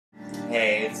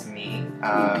Hey, it's me.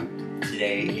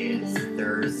 Today is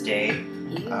Thursday,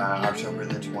 October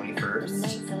the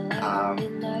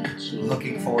 21st.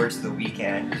 Looking forward to the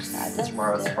weekend.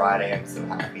 Tomorrow's Friday, I'm so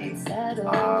happy.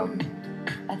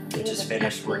 Just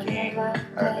finished working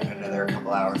another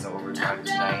couple hours of overtime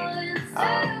tonight.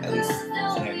 At least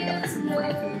tonight we got some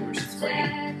free food, which is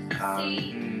great.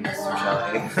 Mr.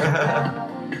 Shelley.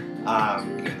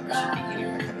 Even though I should be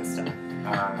eating that kind of stuff.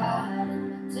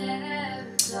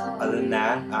 Other than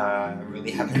that, I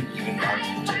really haven't even gone to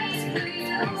the gym this week.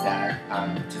 It's pretty sad,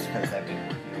 just because I've been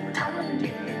working overtime every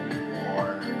day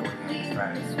or going out with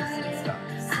friends and stuff.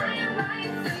 So,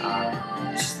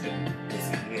 it's just been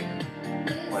busy and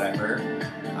whatever. You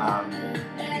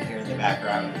can hear in the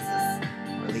background is this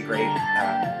really great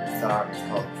song. It's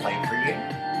called "Fight for You,"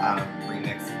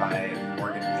 remixed by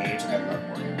Morgan Page. I love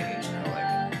Morgan Page. You know,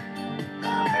 like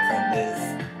my friend Liz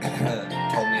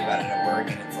told me about it at work,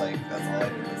 and it's like that's all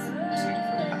I've been listening to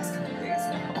for the past couple days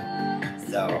now.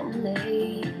 So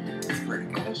it's pretty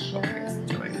good. Hope you guys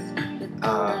enjoy it.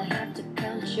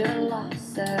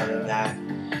 Other than that,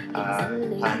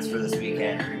 plans for this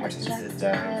weekend pretty much consist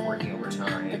of working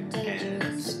overtime and going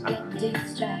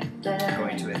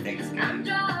to a Thanksgiving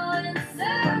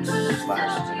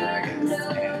lunch/dinner, I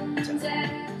guess,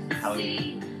 and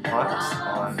Halloween haunt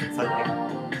on Sunday.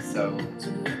 So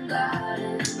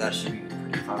that should be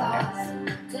pretty fun, I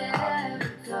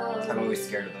guess. I'm always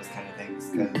scared of those kind of things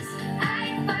because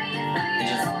it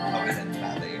just always ends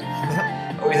badly.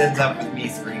 Always ends up with me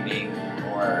screaming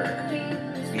or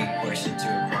being pushed into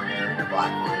a corner in a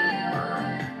black room or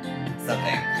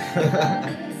something.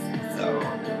 So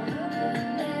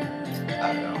I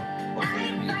don't know. Hopefully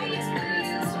it'll be a good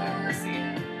experience this time. We'll see.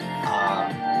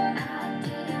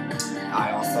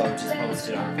 I also just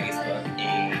posted on Facebook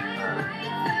a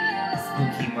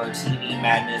Spooky Martini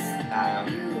Madness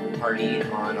party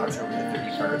on October the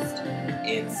 31st.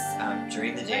 It's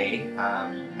during the day.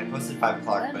 I posted 5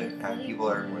 o'clock, but people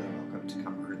are more than welcome to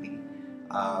come early.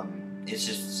 It's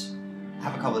just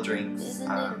have a couple of drinks.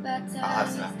 I'll have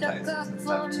some appetizers and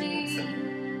stuff too.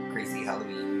 Some crazy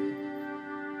Halloween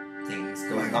things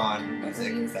going on,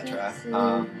 music, etc.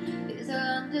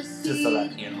 Just so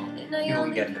that people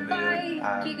can get in the mood. I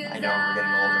know we're getting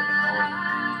older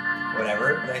now and whatever,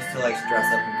 but I still like to dress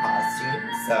up in costume,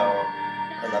 so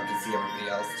I'd love to see everybody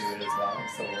else do it as well.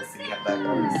 So we'll see how that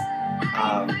goes.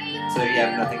 So if you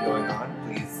have nothing going on,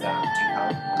 please do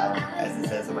come. As it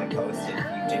says on my post, if you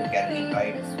didn't get an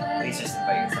invite, please just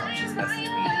invite yourself. Just message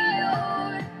me.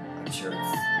 I'm sure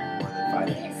it's more than fine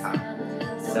that you come.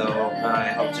 So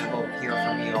I hope to hear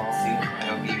from you all soon. I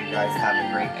hope you guys have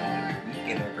a great end of the week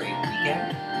and a great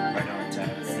weekend. If I don't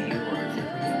see you or hear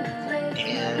from you.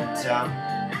 And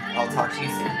I'll talk to you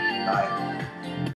soon. Bye.